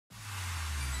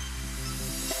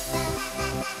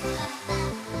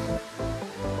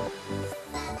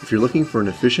If you're looking for an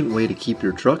efficient way to keep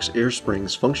your truck's air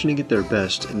springs functioning at their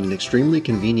best in an extremely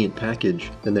convenient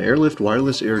package, then the Airlift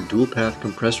WirelessAIR dual-path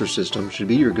compressor system should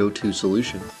be your go-to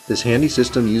solution. This handy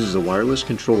system uses a wireless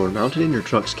controller mounted in your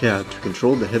truck's cab to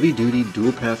control the heavy-duty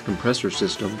dual-path compressor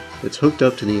system that's hooked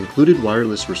up to the included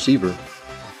wireless receiver.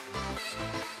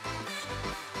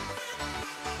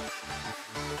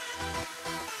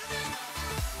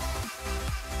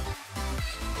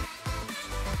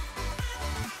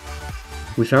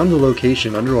 We found the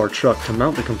location under our truck to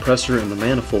mount the compressor and the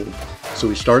manifold, so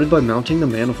we started by mounting the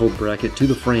manifold bracket to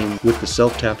the frame with the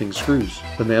self-tapping screws.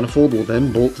 The manifold will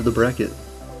then bolt to the bracket.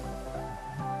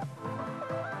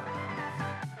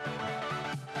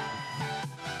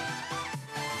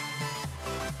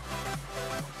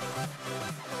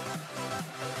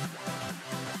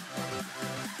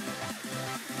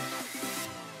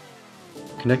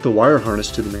 Connect the wire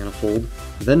harness to the manifold,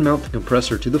 then mount the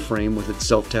compressor to the frame with its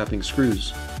self-tapping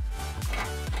screws.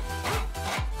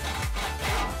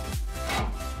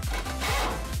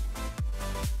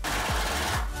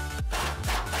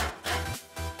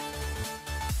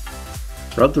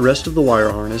 Route the rest of the wire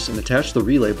harness and attach the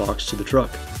relay box to the truck.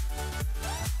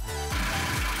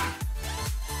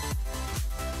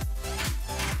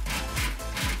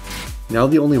 Now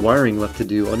the only wiring left to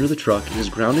do under the truck is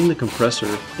grounding the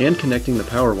compressor and connecting the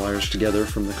power wires together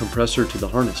from the compressor to the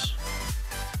harness.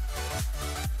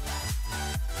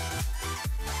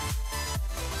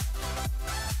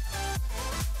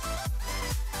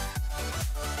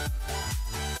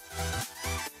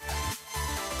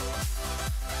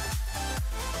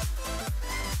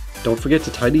 Don't forget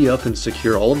to tidy up and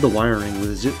secure all of the wiring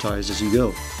with zip ties as you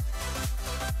go.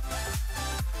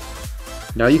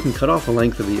 Now you can cut off a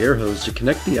length of the air hose to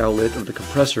connect the outlet of the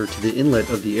compressor to the inlet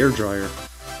of the air dryer.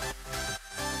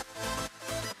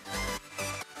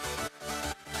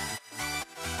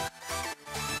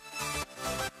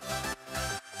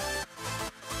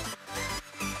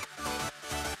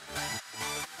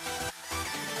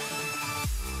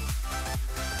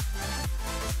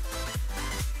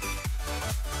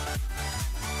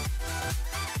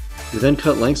 We then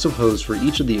cut lengths of hose for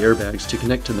each of the airbags to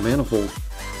connect to the manifold.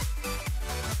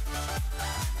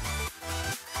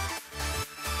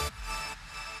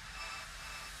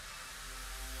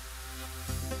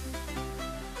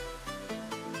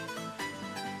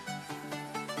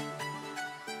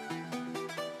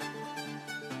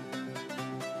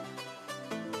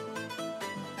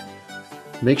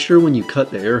 Make sure when you cut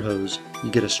the air hose,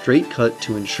 you get a straight cut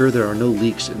to ensure there are no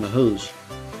leaks in the hose.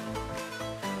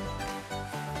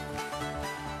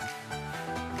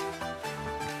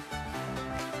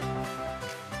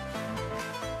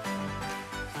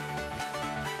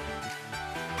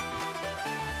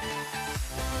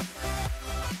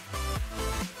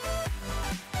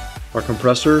 Our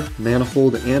compressor,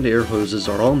 manifold, and air hoses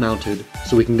are all mounted,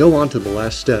 so we can go on to the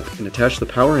last step and attach the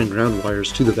power and ground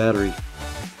wires to the battery.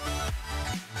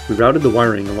 We routed the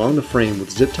wiring along the frame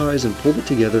with zip ties and pulled it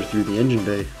together through the engine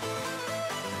bay.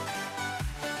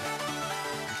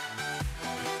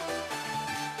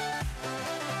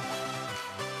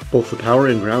 Both the power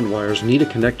and ground wires need a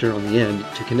connector on the end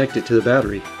to connect it to the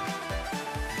battery.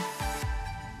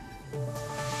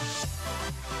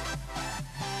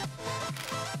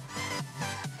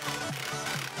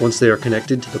 Once they are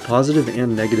connected to the positive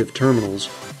and negative terminals,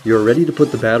 you are ready to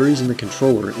put the batteries in the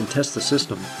controller and test the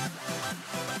system.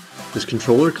 This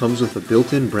controller comes with a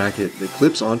built-in bracket that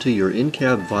clips onto your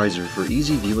in-cab visor for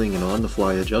easy viewing and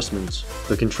on-the-fly adjustments.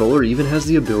 The controller even has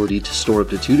the ability to store up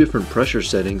to 2 different pressure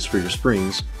settings for your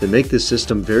springs that make this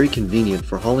system very convenient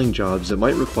for hauling jobs that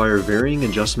might require varying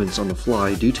adjustments on the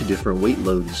fly due to different weight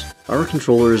loads. Our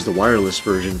controller is the wireless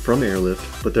version from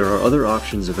Airlift, but there are other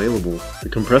options available. The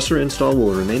compressor install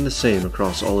will remain the same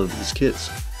across all of these kits.